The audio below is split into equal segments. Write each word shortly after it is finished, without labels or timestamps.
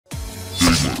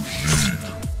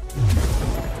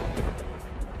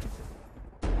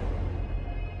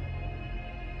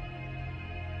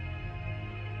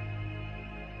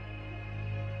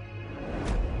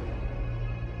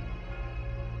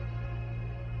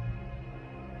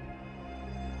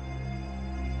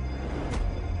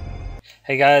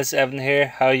Hey guys, Evan here.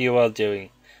 How are you all doing?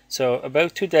 So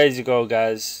about 2 days ago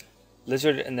guys,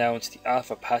 Blizzard announced the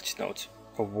alpha patch notes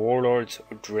for Warlords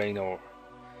or Draenor.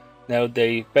 Now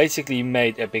they basically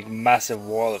made a big massive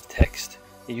wall of text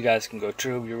that you guys can go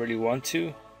through if you really want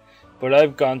to, but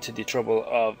I've gone to the trouble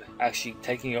of actually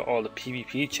taking out all the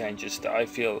PvP changes that I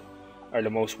feel are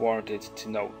the most warranted to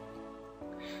note.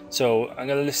 So I'm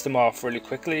going to list them off really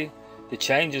quickly, the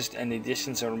changes and the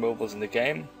additions and removals in the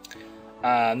game.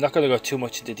 I'm not going to go too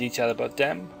much into detail about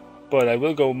them, but I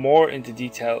will go more into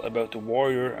detail about the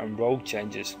warrior and rogue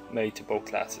changes made to both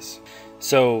classes.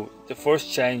 So the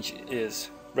first change is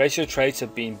racial traits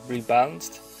have been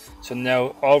rebalanced, so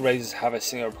now all races have a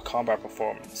similar combat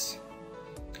performance.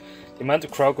 The amount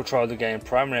of crowd control in the game,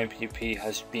 primary and PvP,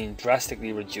 has been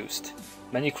drastically reduced.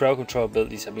 Many crowd control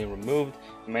abilities have been removed,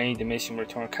 and many diminishing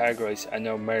return categories are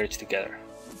now merged together.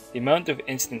 The amount of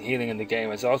instant healing in the game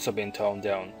has also been toned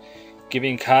down,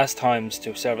 giving cast times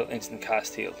to several instant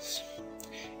cast heals.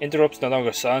 Interrupts no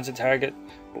longer silence a target,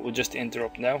 but will just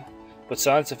interrupt now, but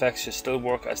silence effects should still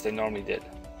work as they normally did.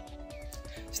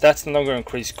 Stats no longer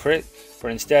increase crit, but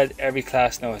instead every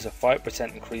class now has a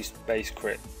 5% increased base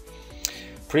crit.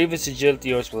 Previous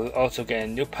agilityers will also gain a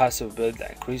new passive ability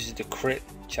that increases the crit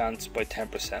chance by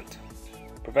 10%.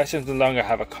 Professionals no longer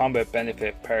have a combat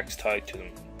benefit perks tied to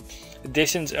them.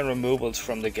 Additions and removals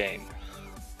from the game.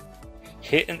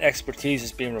 Hit and expertise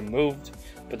is being removed,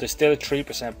 but there's still a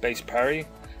 3% base parry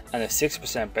and a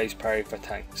 6% base parry for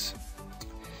tanks.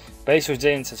 Base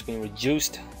resilience has been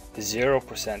reduced to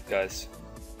 0% guys.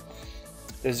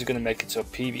 This is going to make it so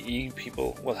PvE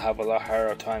people will have a lot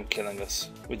harder time killing us,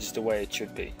 which is the way it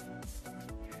should be.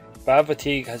 Bad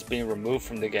fatigue has been removed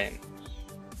from the game.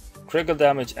 Critical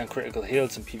damage and critical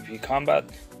heals in PvP combat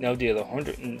now deal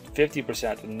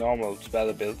 150% of normal spell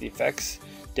ability effects,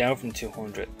 down from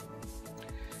 200.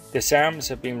 Disarms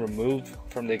have been removed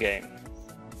from the game.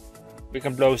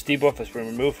 Weaken Blows debuff has been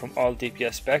removed from all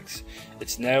DPS specs.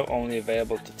 It's now only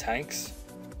available to tanks.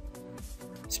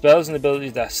 Spells and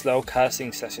abilities that slow casting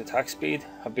 / attack speed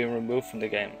have been removed from the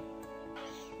game.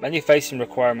 Many facing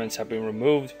requirements have been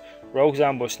removed. Rogue's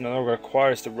Ambush no longer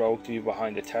requires the rogue to be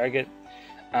behind the target,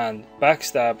 and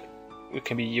Backstab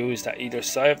can be used at either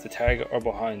side of the target or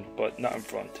behind, but not in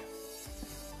front.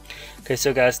 Okay,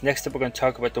 so guys, next up we're going to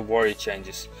talk about the warrior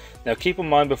changes. Now keep in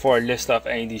mind before I list off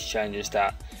any of these changes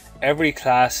that every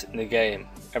class in the game,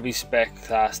 every spec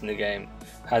class in the game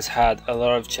has had a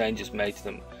lot of changes made to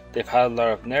them. They've had a lot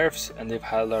of nerfs and they've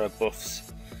had a lot of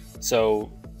buffs.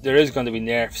 So there is going to be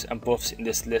nerfs and buffs in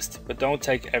this list, but don't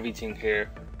take everything here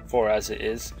for as it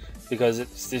is, because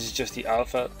this is just the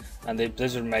alpha and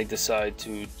Blizzard may decide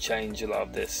to change a lot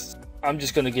of this. I'm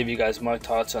just going to give you guys my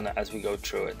thoughts on it as we go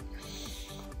through it.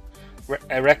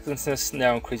 Recklessness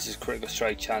now increases critical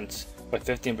strike chance by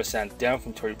 15%, down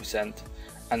from 30%,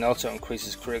 and also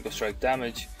increases critical strike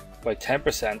damage by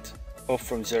 10%, up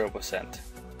from 0%.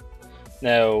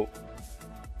 Now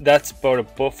that's both a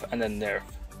buff and a nerf,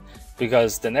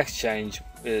 because the next change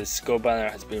is Skull Banner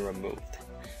has been removed.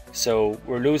 So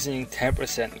we're losing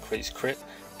 10% increased crit,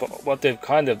 but what they've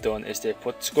kind of done is they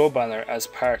put Skull Banner as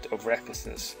part of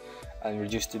Recklessness and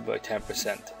reduced it by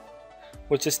 10%.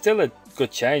 Which is still a good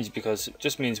change, because it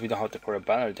just means we don't have to put a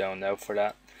banner down now for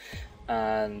that.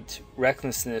 And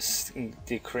recklessness,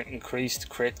 the increased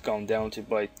crit going down to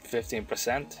by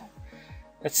 15%.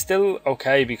 It's still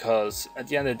okay, because at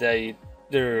the end of the day,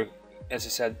 they're, as I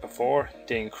said before,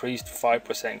 they increased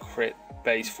 5% crit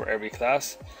base for every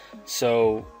class.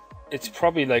 So it's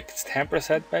probably like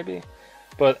 10% maybe.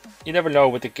 But you never know,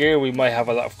 with the gear we might have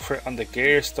a lot of crit on the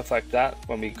gear, stuff like that,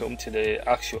 when we go into the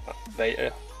actual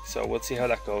beta. So we'll see how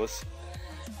that goes.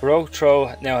 Heroic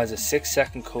Throw now has a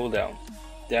 6-second cooldown,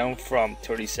 down from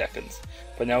 30 seconds,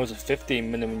 but now has a 15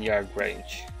 minimum yard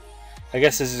range. I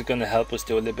guess this is going to help us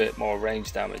do a little bit more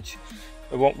range damage.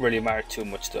 It won't really matter too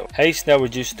much though. Haste now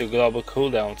reduces the global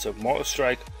cooldowns of Mortal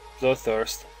Strike,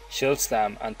 Bloodthirst, Shield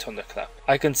Slam and Thunderclap.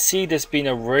 I can see this being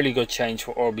a really good change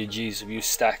for RBGs if you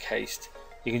stack Haste.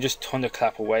 You can just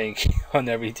Thunderclap away and keep on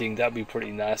everything. That'd be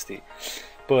pretty nasty.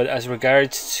 But as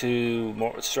regards to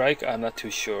Mortal Strike, I'm not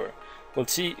too sure. We'll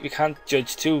see. We can't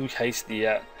judge too hastily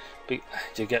yet. Did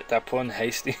you get that pun,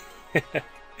 hasty? But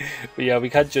yeah, we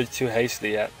can't judge too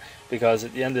hastily yet, because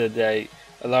at the end of the day,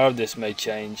 a lot of this may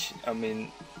change. I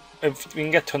mean, if we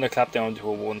can get Thunderclap down to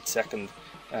a 1 second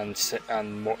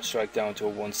and Mortal Strike down to a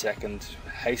 1 second,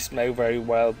 haste may very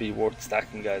well be worth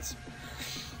stacking, guys.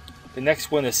 The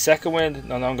next one is Second Wind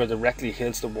no longer directly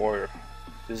heals the warrior.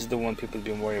 This is the one people have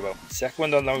been worried about. Second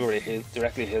Wind no longer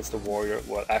directly heals the warrior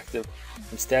while active.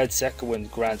 Instead, Second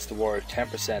Wind grants the warrior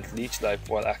 10% leech life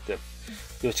while active.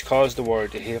 which cause the warrior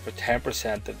to heal for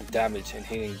 10% of the damage and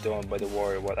healing done by the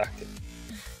warrior while active.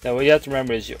 Now what you have to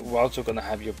remember is you're also going to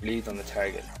have your bleed on the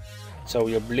target. So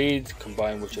your bleed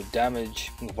combined with your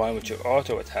damage, combined with your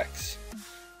auto attacks,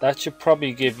 that should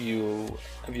probably give you,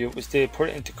 if you was to put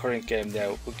it into current game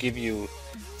now, will give you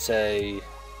say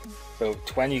about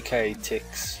 20k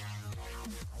ticks.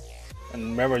 And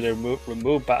remember they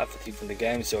remove battle fatigue from the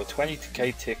game, so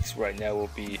 20k ticks right now will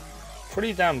be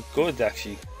pretty damn good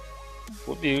actually.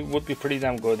 Would be pretty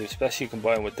damn good, especially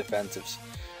combined with defensives.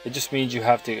 It just means you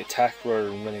have to attack rather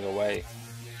than running away.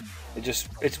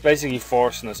 It's basically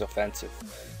forcing us offensive.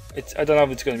 I don't know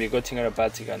if it's going to be a good thing or a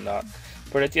bad thing or not,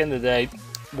 but at the end of the day,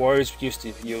 warriors used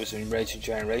to use Enraged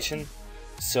Regeneration,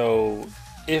 so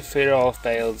if it all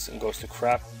fails and goes to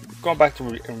crap, going back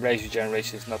to Enraged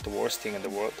Regeneration is not the worst thing in the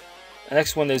world. The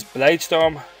next one is Blade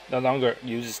Storm no longer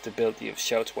uses the ability of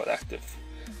Shouts while active.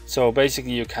 So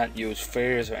basically you can't use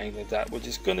fears or anything like that, which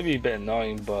is going to be a bit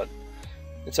annoying, but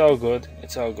it's all good,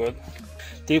 it's all good.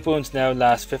 Deep wounds now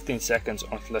last 15 seconds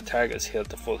until the target is healed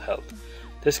to full health.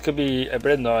 This could be a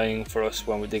bit annoying for us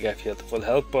when we do get healed to full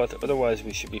health, but otherwise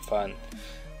we should be fine.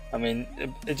 I mean,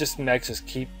 it just makes us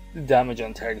keep the damage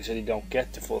on target so they don't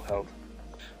get to full health.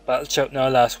 Battle Shout now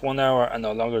lasts 1 hour and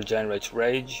no longer generates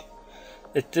rage.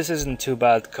 This isn't too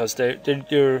bad because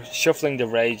they're shuffling the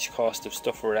rage cost of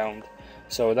stuff around,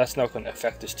 so that's not going to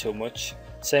affect us too much.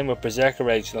 Same with Berserker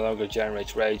Rage no longer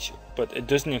generates rage, but it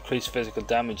doesn't increase physical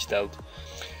damage dealt.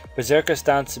 Berserker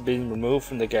Stance has been removed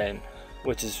from the game,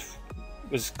 which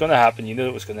was going to happen. You knew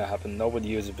it was going to happen. Nobody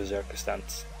uses Berserker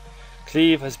Stance.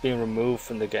 Cleave has been removed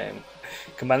from the game.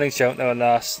 Commanding Shout now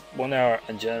lasts 1 hour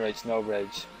and generates no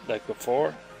rage like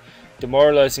before.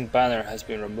 Demoralizing Banner has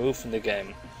been removed from the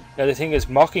game. Now the thing is,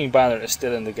 Mocking Banner is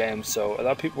still in the game, so a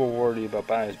lot of people were worried about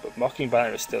banners, but Mocking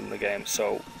Banner is still in the game,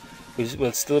 so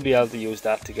we'll still be able to use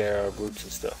that to get our boots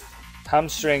and stuff.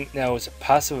 Hamstring now is a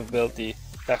passive ability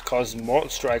that causes Mortal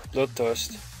Strike,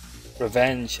 Bloodthirst,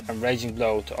 Revenge and Raging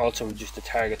Blow to also reduce the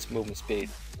target's movement speed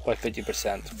by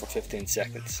 50% for 15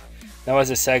 seconds. Now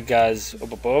as I said guys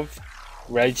up above,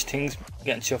 rage things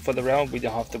getting shuffled around, we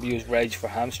don't have to use rage for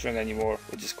Hamstring anymore,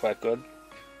 which is quite good.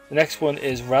 The next one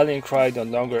is Rallying Cry no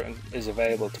longer is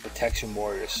available to Protection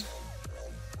Warriors.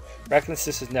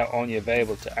 Recklessness is now only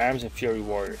available to Arms and Fury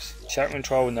Warriors. Shattering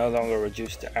Throw will no longer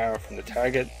reduce the armor from the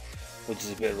target, which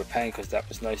is a bit of a pain because that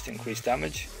was nice to increase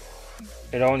damage.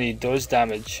 It only does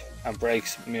damage and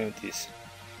breaks immunities.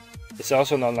 It's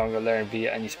also no longer learned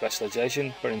via any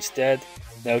specialization, but instead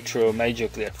now through a major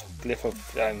glyph of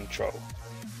Flying Throw.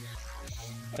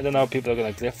 I don't know if people are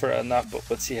going to glyph for it or not, but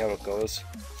let's see how it goes.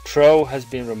 Throw has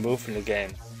been removed from the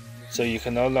game, so you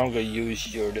can no longer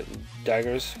use your little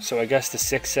daggers. So I guess the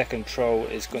 6-second throw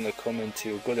is going to come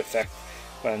into good effect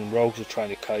when rogues are trying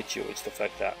to kite you and stuff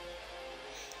like that.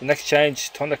 The next change,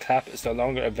 Thunderclap is no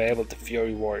longer available to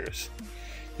Fury Warriors.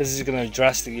 This is going to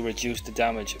drastically reduce the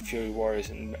damage of Fury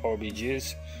Warriors in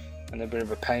RBGs, and a bit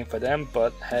of a pain for them,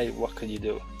 but hey, what can you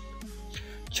do?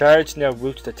 Charge now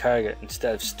roots the target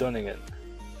instead of stunning it.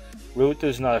 Root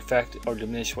does not affect or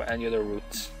diminish with any other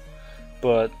roots,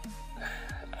 but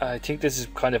I think this is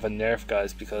kind of a nerf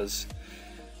guys, because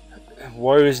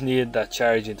warriors need that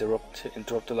charge to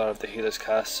interrupt a lot of the healer's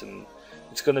casts, and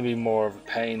it's going to be more of a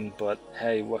pain, but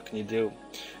hey, what can you do?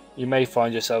 You may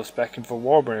find yourself specking for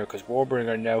Warbringer, because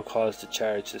Warbringer now calls the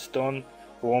charge to stun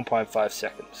for 1.5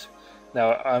 seconds.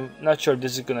 Now I'm not sure if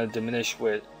this is going to diminish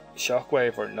with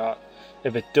Shockwave or not.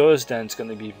 If it does, then it's going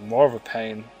to be more of a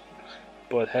pain,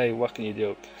 but hey, what can you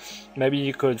do? Maybe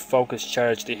you could focus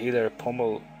charge the healer,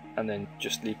 pummel, and then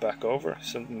just leap back over,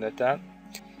 something like that.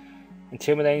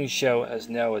 Intimidating Shout has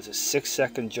now as a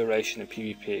 6-second duration in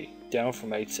PvP, down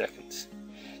from 8 seconds.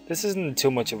 This isn't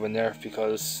too much of a nerf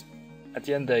because at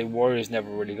the end of the day, warriors never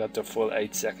really got their full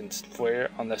 8 seconds fire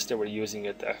unless they were using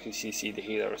it to actually CC the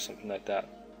healer or something like that.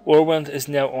 Whirlwind is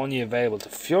now only available to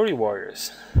Fury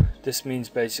Warriors. This means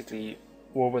basically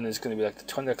Whirlwind is going to be like the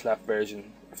Thunderclap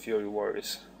version of Fury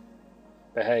Warriors.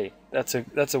 But hey, that's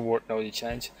a worth noting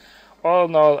change. All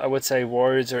in all, I would say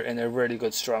Warriors are in a really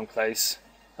good strong place.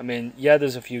 I mean, yeah,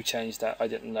 there's a few changes that I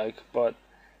didn't like, but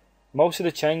most of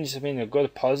the changes have been a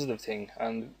good positive thing,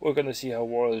 and we're going to see how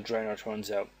Warlords Draenor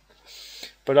turns out.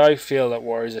 But I feel that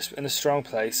Warriors is in a strong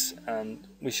place and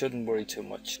we shouldn't worry too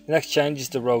much. The next change is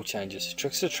the rogue changes.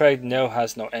 Trickster Trade now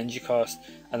has no energy cost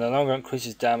and no longer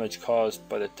increases damage caused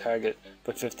by the target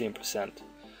by 15%.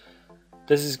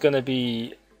 This is going to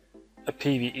be a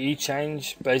PvE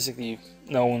change. Basically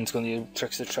no one's going to use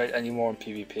Trickster Trade anymore in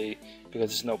PvP because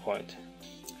there's no point.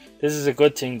 This is a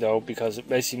good thing though, because it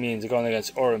basically means they're going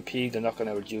against RMP, they're not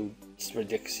going to do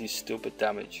ridiculously stupid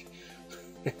damage.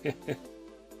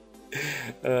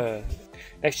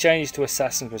 Next change is to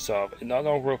Assassin's Resolve. It no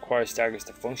longer requires daggers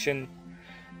to function,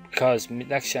 because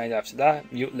next change after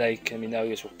that, Mutilate can be now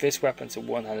used with fist weapons and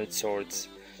one-handed swords,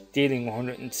 dealing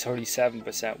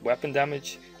 137% weapon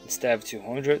damage instead of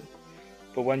 200,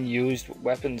 but when used with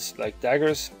weapons like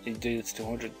daggers, it deals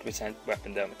 200%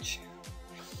 weapon damage.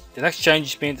 The next change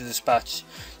is being to Dispatch.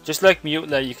 Just like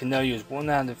Mutilate, you can now use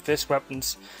one-handed fist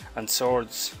weapons and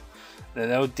swords. It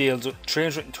now deals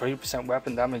 330%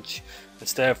 weapon damage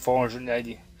instead of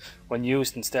 480 when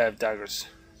used instead of daggers.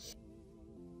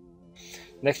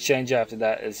 Next change after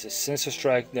that is the Sinister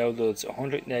Strike now does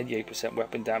 188%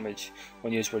 weapon damage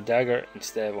when used with dagger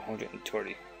instead of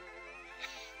 130.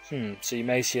 So you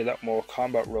may see a lot more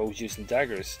combat rogues using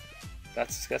daggers.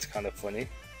 That's kind of funny.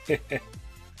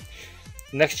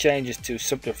 Next change is to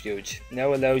Subterfuge.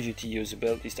 Now allows you to use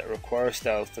abilities that require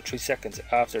stealth for 3 seconds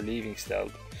after leaving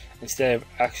stealth, instead of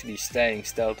actually staying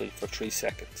stealthy for 3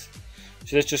 seconds.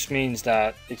 So this just means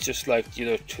that it's just like the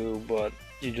other two, but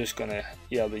you're just gonna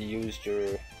be able to use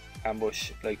your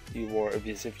ambush like you were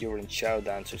as if you were in Shadow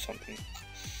Dance or something.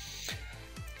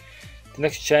 The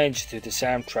next change to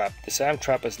Disarm Trap. Disarm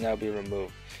Trap has now been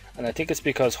removed, and I think it's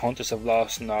because hunters have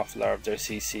lost an awful lot of their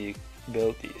CC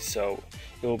abilities, so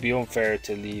it will be unfair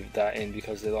to leave that in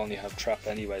because they'll only have trap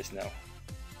anyways now.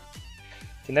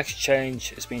 The next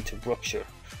change has been to Rupture.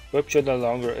 Rupture no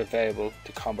longer available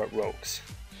to combat rogues,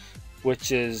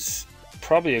 which is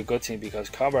probably a good thing because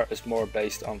combat is more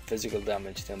based on physical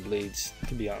damage than bleeds,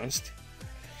 to be honest.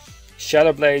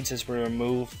 Shadow Blades has been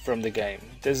removed from the game.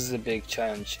 This is a big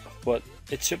change, but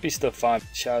it should be still fine.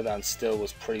 Shadow Dance still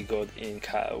was pretty good in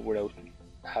Kata without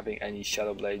having any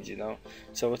Shadow Blades, you know,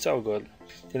 so it's all good.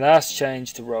 The last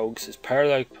change to rogues is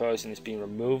Paralytic Poison is being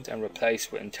removed and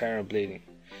replaced with Internal Bleeding.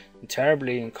 Internal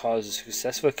Bleeding causes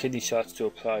successful kidney shots to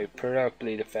apply periodic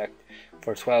bleed effect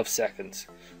for 12 seconds,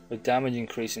 with damage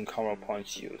increasing combo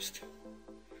points used.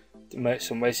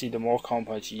 So basically the more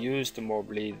combo points you use, the more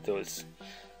bleed it does.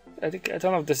 I don't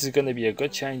know if this is going to be a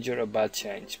good change or a bad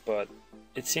change, but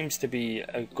it seems to be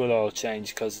a good old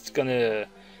change because it's going to,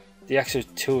 the extra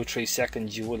 2 or 3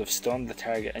 seconds you would have stunned the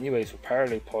target anyways with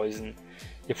Paralytic Poison,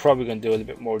 you're probably going to do a little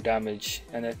bit more damage,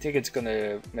 and I think it's going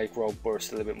to make Rogue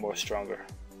Burst a little bit more stronger.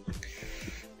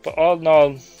 But all in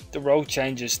all, the rogue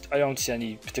changes, I don't see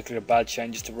any particular bad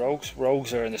changes to rogues.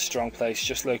 Rogues are in a strong place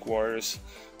just like warriors.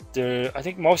 I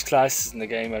think most classes in the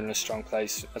game are in a strong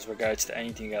place as regards to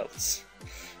anything else.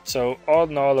 So all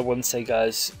in all, I wouldn't say,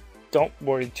 guys, don't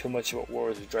worry too much about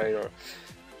Warlords of Draenor.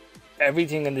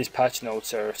 Everything in these patch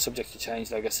notes are subject to change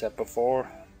like I said before,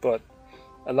 but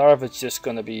a lot of it's just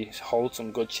going to be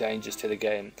wholesome good changes to the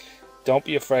game. Don't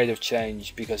be afraid of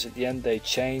change, because at the end of the day,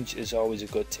 change is always a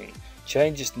good thing.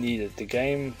 Change is needed. The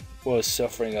game was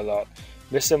suffering a lot.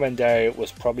 Mr. Mendaria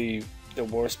was probably the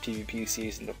worst PvP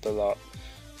season of the lot.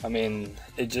 I mean,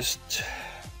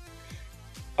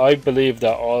 I believe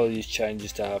that all of these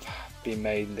changes that have been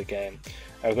made in the game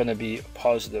are going to be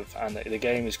positive, and the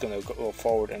game is going to go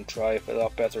forward and thrive a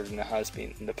lot better than it has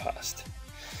been in the past.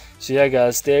 So yeah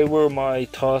guys, they were my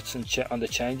thoughts on the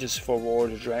changes for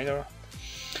Warlords of Draenor.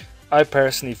 I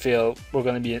personally feel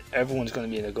everyone's going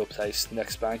to be in a good place in the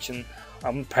expansion.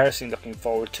 I'm personally looking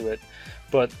forward to it,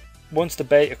 but once the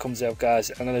beta comes out,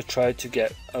 guys, I'm going to try to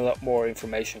get a lot more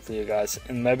information for you guys,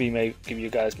 and maybe give you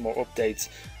guys more updates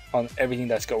on everything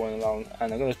that's going along,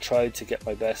 and I'm going to try to get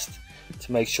my best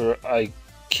to make sure I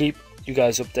keep you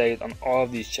guys updated on all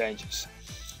of these changes.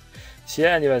 So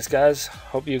yeah, anyways guys,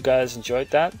 hope you guys enjoyed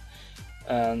that,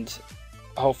 and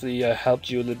hopefully I helped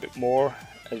you a little bit more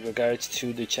as regards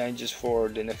to the changes for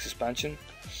the next expansion.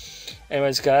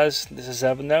 Anyways guys, this is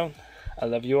Evylyn now. I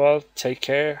love you all, take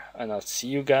care, and I'll see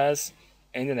you guys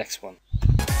in the next one.